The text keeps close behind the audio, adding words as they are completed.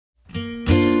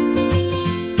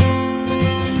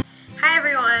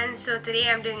So today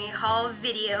I'm doing a haul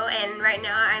video, and right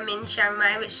now I'm in Chiang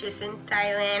Mai, which is in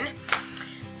Thailand.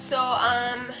 So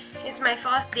it's my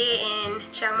 4th day in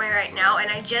Chiang Mai right now, and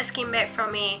I just came back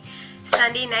from a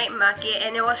Sunday night market,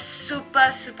 and it was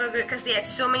super good because they had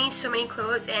so many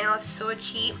clothes, and it was so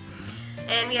cheap.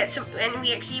 And we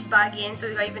actually bargained, so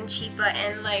we got even cheaper.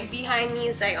 And like behind me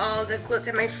is like all the clothes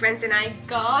that my friends and I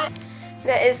got.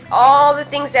 That is all the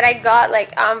things that I got,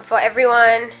 like for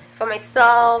everyone, for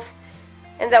myself,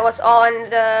 and that was all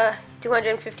under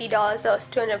 $250. That was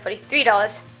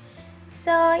 $243.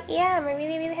 So yeah, I'm a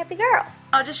really happy girl.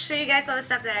 I'll just show you guys all the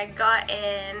stuff that I got,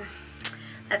 and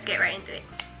let's get right into it.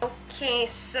 Okay,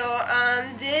 so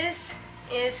this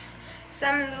is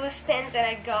some loose pants that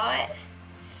I got,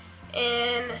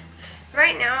 and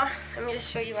right now let me just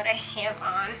show you what I have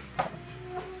on.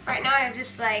 Right now I have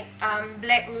this like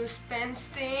black loose pants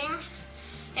thing,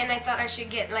 and I thought I should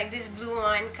get like this blue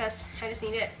one because I just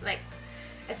needed like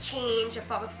a change, a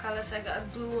pop of color, so I got a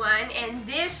blue one. And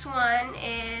this one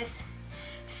is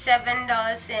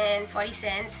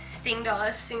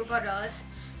 $7.40 Singapore dollars,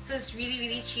 so it's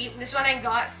really cheap. This one I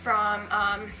got from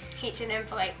H&M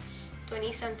for like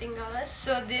 20 something dollars.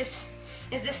 So this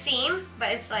is the same,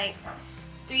 but it's like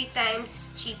 3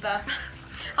 times cheaper.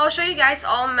 I'll show you guys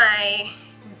all the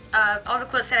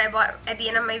clothes that I bought at the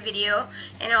end of my video,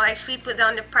 and I'll actually put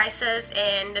down the prices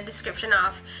and the description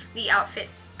of the outfit,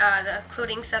 the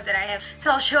clothing stuff that I have. So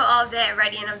I'll show all of that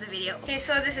right at the end of the video. Okay,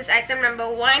 so this is item number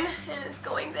 1, and it's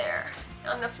going there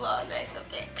on the floor. Nice,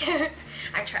 okay.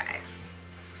 I tried.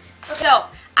 Okay, so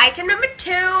item number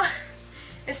 2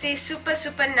 is a super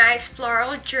nice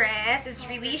floral dress. It's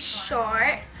really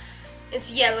short. It's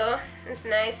yellow. It's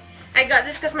nice. I got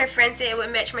this because my friend said it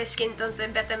would match my skin tone, so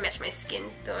it better match my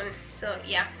skin tone. So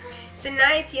yeah, it's a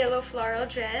nice yellow floral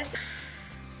dress.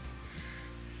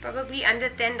 Probably under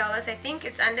 $10, I think.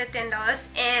 It's under $10.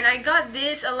 And I got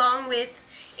this along with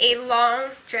a long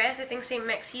dress. I think it's a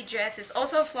maxi dress. It's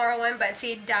also a floral one, but it's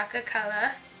a darker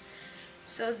color.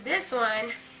 So this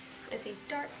one is a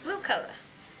dark blue color.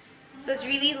 So it's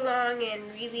really long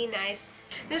and really nice.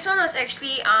 This one was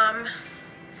actually I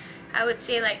would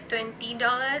say like $20,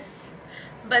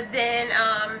 but then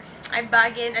I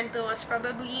bargained until it was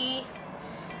probably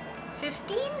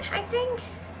 $15, I think.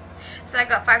 So I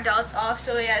got $5 off.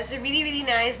 So yeah, it's a really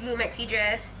nice blue maxi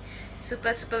dress.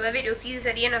 Super love it. You'll see this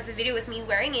at the end of the video with me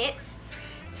wearing it.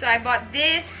 So I bought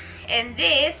this and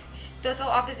this, total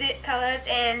opposite colors,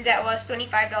 and that was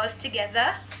 $25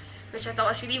 together, which I thought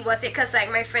was really worth it because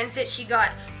like my friend said she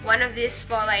got one of this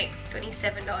for like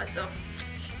 $27, so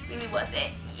really worth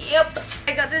it. Yep.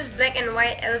 I got this black and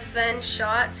white elephant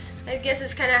shorts. I guess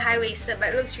it's kind of high-waisted, but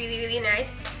it looks really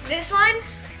nice. This one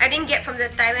I didn't get from the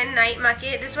Thailand night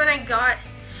market. This one I got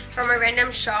from a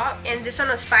random shop, and this one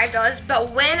was $5. But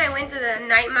when I went to the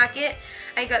night market,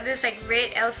 I got this like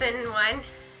red elephant one.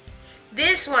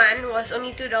 This one was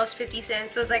only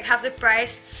 $2.50, so it's like half the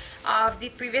price of the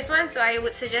previous one. So I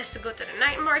would suggest to go to the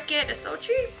night market. It's so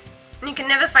cheap, and you can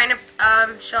never find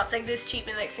shorts like this cheap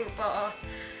in like Singapore or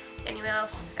anywhere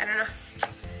else. I don't know.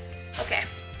 Okay,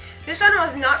 this one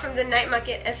was not from the night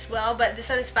market as well, but this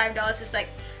one is $5. It's like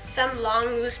some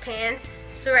long loose pants.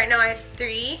 So right now I have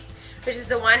 3, which is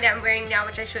the one that I'm wearing now,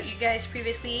 which I showed you guys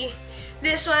previously.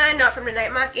 This one, not from the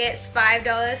night market, it's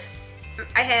 $5.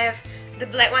 I have the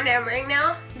black one that I'm wearing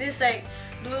now, this like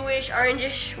bluish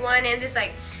orangish one, and this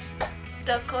like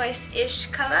turquoise-ish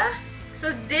color.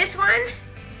 So this one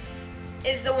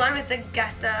is the one with the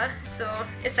gata, so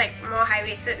it's like more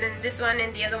high-waisted than this one,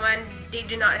 and the other one, they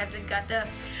do not have the gata.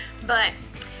 But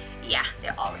yeah,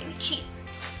 they're all really cheap.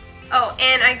 Oh,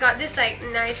 and I got this like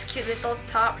nice cute little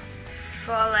top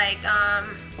for like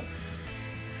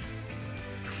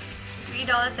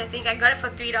 $3, I think. I got it for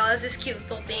 $3, this cute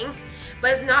little thing.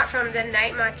 But it's not from the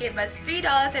night market, but it's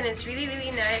 $3, and it's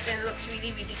really nice, and it looks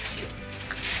really cute.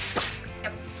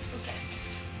 Yep. Okay.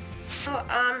 So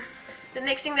the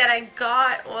next thing that I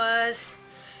got was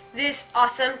this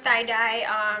awesome tie-dye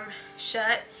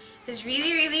shirt. It's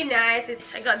really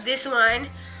nice. I got this one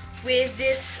with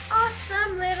this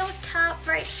awesome little top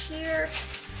right here.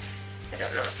 I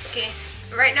don't know. Okay,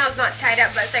 right now it's not tied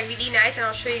up, but it's like really nice, and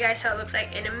I'll show you guys how it looks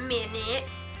like in a minute,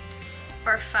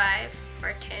 or 5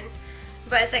 or 10.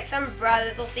 But it's like some bra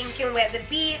little thing you can wear at the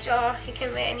beach, or you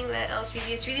can wear anywhere else.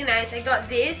 Really, it's really nice. I got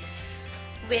this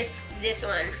with this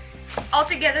one.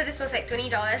 Altogether, this was like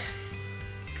 $20,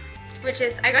 which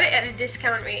is, I got it at a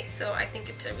discount rate, so I think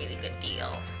it's a really good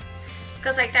deal.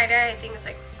 Because like tie-dye, I think it's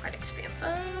like quite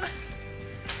expensive.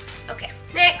 Okay,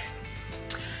 next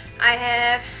I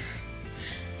have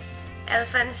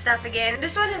elephant stuff again.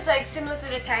 This one is like similar to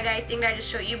the tie-dye thing that I just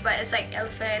showed you, but it's like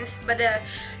elephant, but the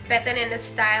pattern and the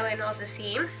style and all the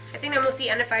same. I think they're mostly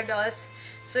under $5,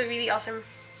 so really awesome.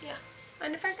 Yeah,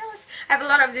 under $5. I have a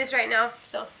lot of this right now,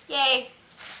 so yay.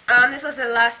 This was the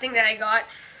last thing that I got,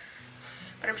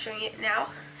 but I'm showing it now.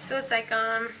 So it's like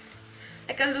a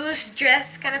loose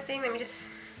dress kind of thing. Let me just,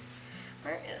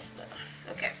 where is the,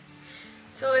 okay.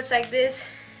 So it's like this,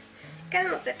 kind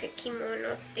of looks like a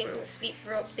kimono thing, sleep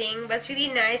robe thing, but it's really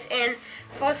nice. And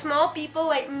for small people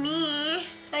like me,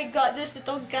 I got this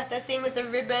little gata thing with a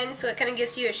ribbon, so it kind of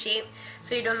gives you a shape,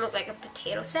 so you don't look like a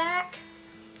potato sack.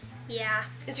 Yeah,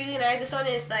 it's really nice. This one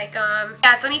is like, yeah,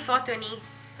 it's only $4.20,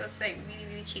 so it's like really,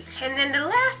 really cheap. And then the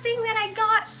last thing that I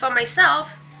got for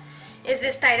myself is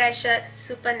this tie-dye shirt,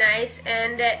 super nice,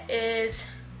 and that is,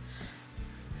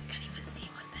 I can't even see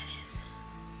what that is.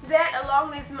 That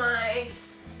along with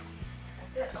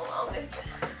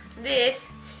this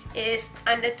is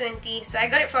under $20, so I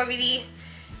got it for a really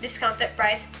discounted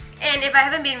price. And if I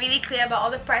haven't been really clear about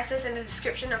all the prices and the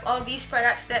description of all these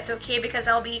products, that's okay, because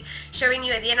I'll be showing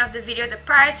you at the end of the video the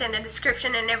price and the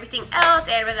description and everything else,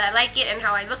 and whether I like it and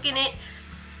how I look in it.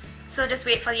 So just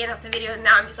wait for the end of the video.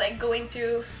 Now I'm just like going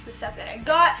through the stuff that I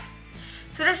got.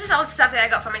 So that's just all the stuff that I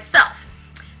got for myself.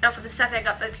 Now for the stuff that I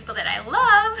got for the people that I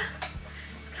love,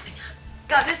 it's coming up.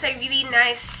 Got this like really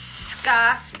nice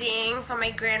scarf thing for my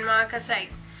grandma, because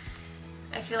like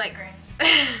I feel like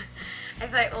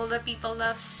older people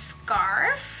love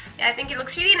scarf. Yeah, I think it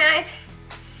looks really nice,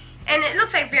 and it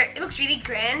looks like it looks really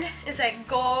grand. It's like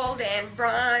gold and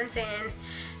bronze, and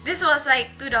this was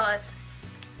like $2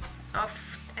 off.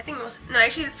 I think it was, no,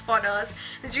 actually it's $4.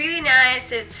 It's really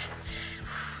nice. It's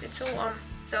so warm.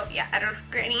 So yeah, I don't know,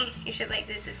 Granny, you should like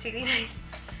this. It's really nice.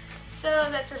 So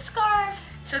that's a scarf.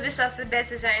 So this was the best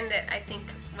design that I think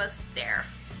was there.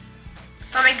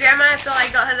 For my grandma, so I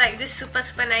got her like this super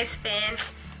nice fan,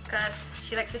 because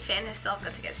she likes to fan herself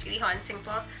because it gets really hot in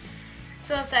Singapore.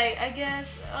 So it's like, I guess,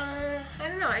 I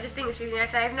don't know, I just think it's really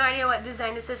nice. I have no idea what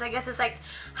design this is. I guess it's like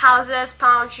houses,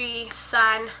 palm tree,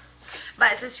 sun,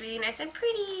 but it's just really nice and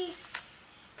pretty.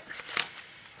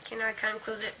 Okay, now I can't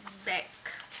close it back.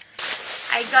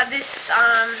 I got this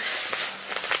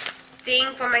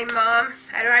thing for my mom.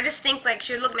 I don't know, I just think like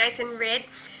she would look nice in red.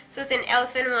 So it's an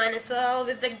elephant one as well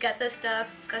with the gutta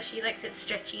stuff, because she likes it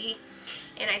stretchy.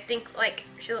 And I think like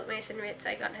she'll look nice in red, so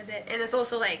I got her that. And it's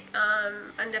also like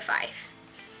under $5.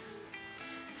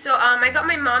 So I got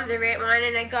my mom the red one,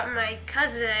 and I got my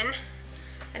cousin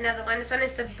another one. This one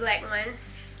is the black one.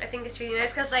 I think it's really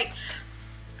nice, because like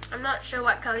I'm not sure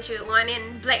what color she would want,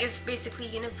 and black is basically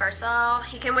universal.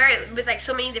 You can wear it with like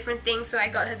so many different things, so I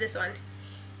got her this one.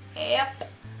 Yep.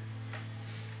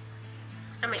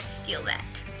 I might steal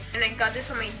that. And I got this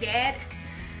for my dad.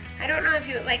 I don't know if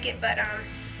he would like it, but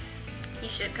he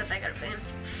should, because I got it for him.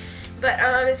 But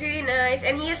it's really nice,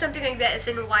 and he has something like that. It's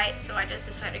in white, so I just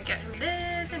decided to get him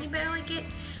this, and he better like it.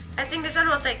 I think this one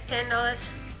was like $10.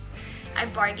 I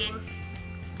bargained.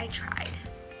 I tried.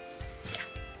 Yeah.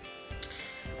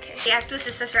 Okay. I have two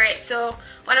sisters, right? So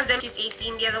one of them, she's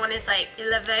 18, the other one is like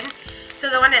 11. So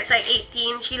the one that's like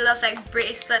 18, she loves like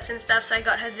bracelets and stuff, so I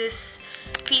got her this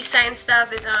peace sign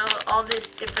stuff with all these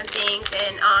different things,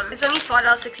 and it's only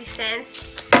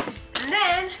 $4.60. And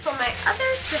then for my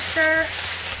other sister,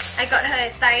 I got her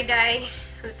a tie-dye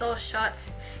little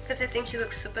shorts, because I think she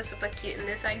looks super cute in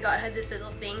this. I got her this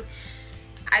little thing.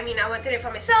 I mean, I wanted it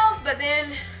for myself, but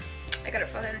then I got it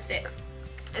for her instead.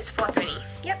 It's $4.20.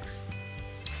 Yep.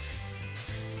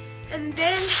 And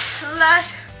then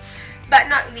last but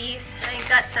not least, I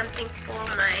got something for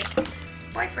my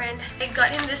boyfriend. I got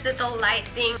him this little light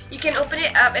thing. You can open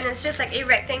it up, and it's just like a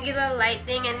rectangular light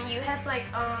thing, and you have like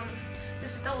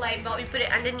this little light bulb. You put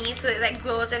it underneath so it like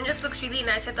glows, and just looks really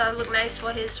nice. I thought it looked nice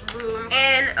for his room.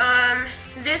 And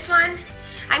this one,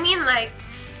 I mean, like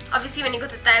obviously when you go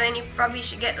to Thailand, you probably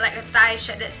should get like a Thai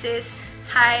shirt that says,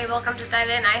 "Hi, welcome to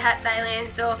Thailand, I had Thailand."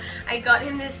 So I got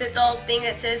him this little thing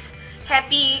that says,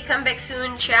 "Happy, come back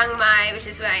soon, Chiang Mai," which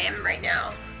is where I am right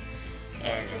now.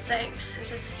 And it's like,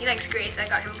 he likes gray, so I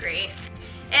got him gray.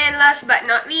 And last but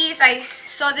not least, I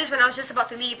saw this when I was just about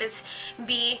to leave. It's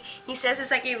B. He says it's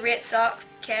like a Red Sox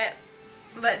cap,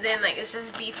 but then like it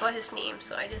says B for his name,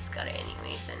 so I just got it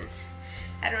anyways. And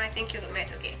I don't know, I think you look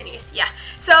nice. Okay, anyways, yeah.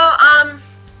 So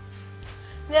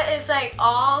that is like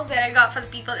all that I got for the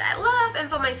people that I love and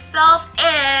for myself.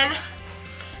 And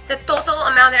the total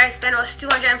amount that I spent was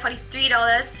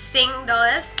 $243 Sing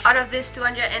dollars. Out of this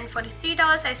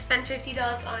 $243, I spent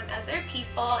 $50 on other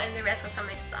people, and the rest was on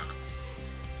myself.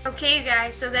 Okay, you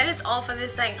guys, so that is all for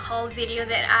this like haul video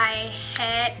that I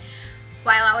had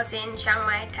while I was in Chiang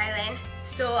Mai, Thailand.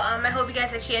 So I hope you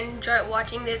guys actually enjoyed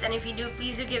watching this, and if you do,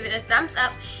 please do give it a thumbs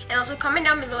up, and also comment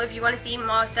down below if you want to see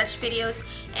more of such videos,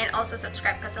 and also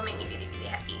subscribe because it'll make me really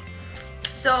happy.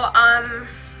 So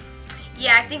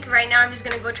yeah, I think right now I'm just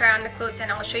gonna go try on the clothes,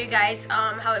 and I'll show you guys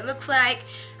how it looks like.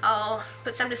 I'll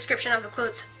put some description of the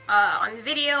clothes on the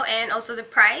video, and also the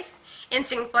price in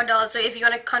Singapore dollars, so if you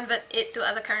want to convert it to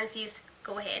other currencies,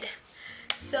 go ahead.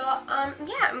 So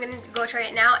yeah, I'm gonna go try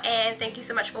it now, and thank you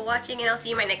so much for watching, and I'll see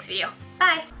you in my next video.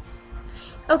 Bye!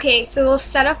 Okay, so we'll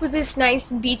start off with this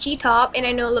nice beachy top, and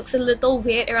I know it looks a little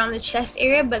weird around the chest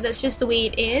area, but that's just the way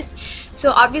it is. So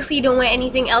obviously you don't wear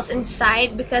anything else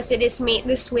inside because it is made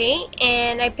this way,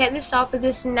 and I paired this off with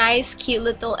this nice cute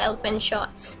little elephant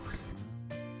shorts.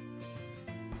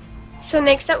 So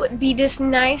next up would be this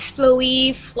nice flowy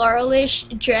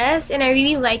floralish dress, and I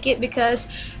really like it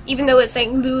because even though it's like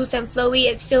loose and flowy,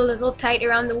 it's still a little tight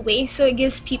around the waist, so it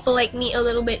gives people like me a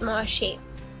little bit more shape.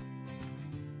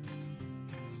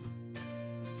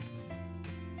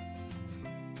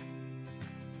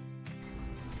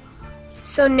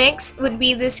 So next would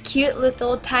be this cute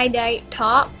little tie-dye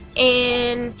top,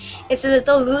 and it's a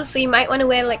little loose, so you might want to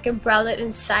wear like a bralette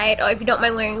inside, or if you don't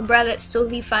mind wearing a bralette, it's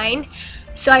totally fine.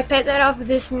 So I paired that off with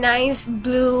this nice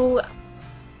blue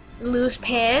loose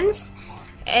pants,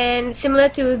 and similar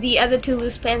to the other two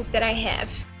loose pants that I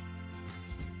have.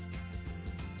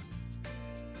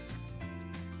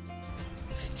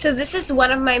 So this is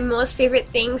one of my most favorite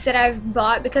things that I've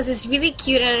bought because it's really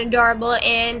cute and adorable,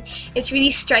 and it's really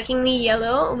strikingly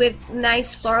yellow with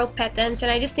nice floral patterns,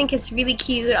 and I just think it's really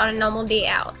cute on a normal day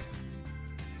out.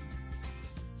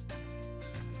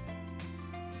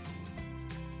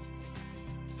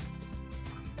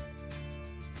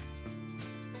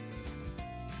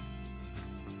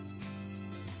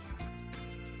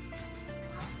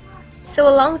 So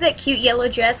along with that cute yellow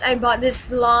dress, I bought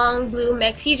this long blue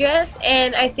maxi dress,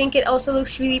 and I think it also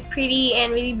looks really pretty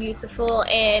and really beautiful,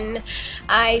 and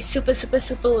I super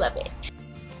love it.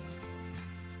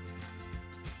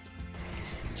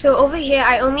 So over here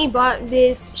I only bought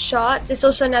this shorts. It's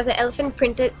also another elephant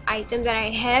printed item that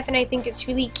I have, and I think it's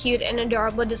really cute and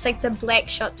adorable, just like the black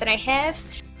shorts that I have.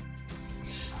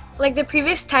 Like the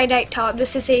previous tie-dye top,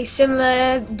 this is a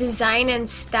similar design and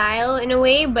style in a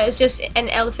way, but it's just an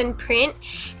elephant print,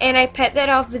 and I paired that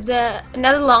off with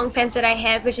another long pants that I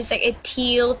have, which is like a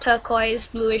teal turquoise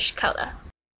bluish color.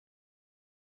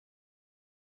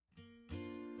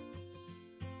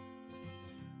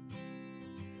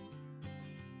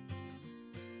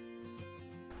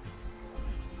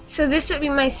 So this would be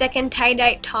my second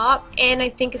tie-dye top, and I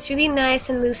think it's really nice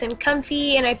and loose and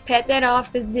comfy, and I paired that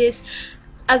off with this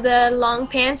other long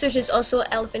pants, which is also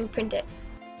elephant printed.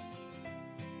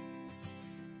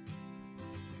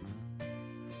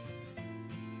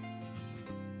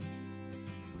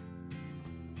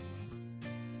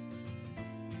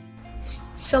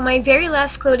 So my very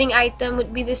last clothing item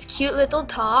would be this cute little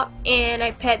top, and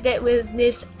I paired that with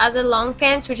this other long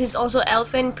pants, which is also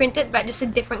elephant printed but just a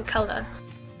different color.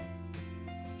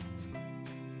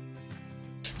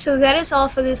 So that is all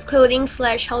for this clothing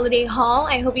 / holiday haul.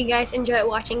 I hope you guys enjoyed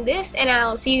watching this, and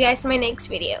I'll see you guys in my next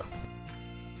video.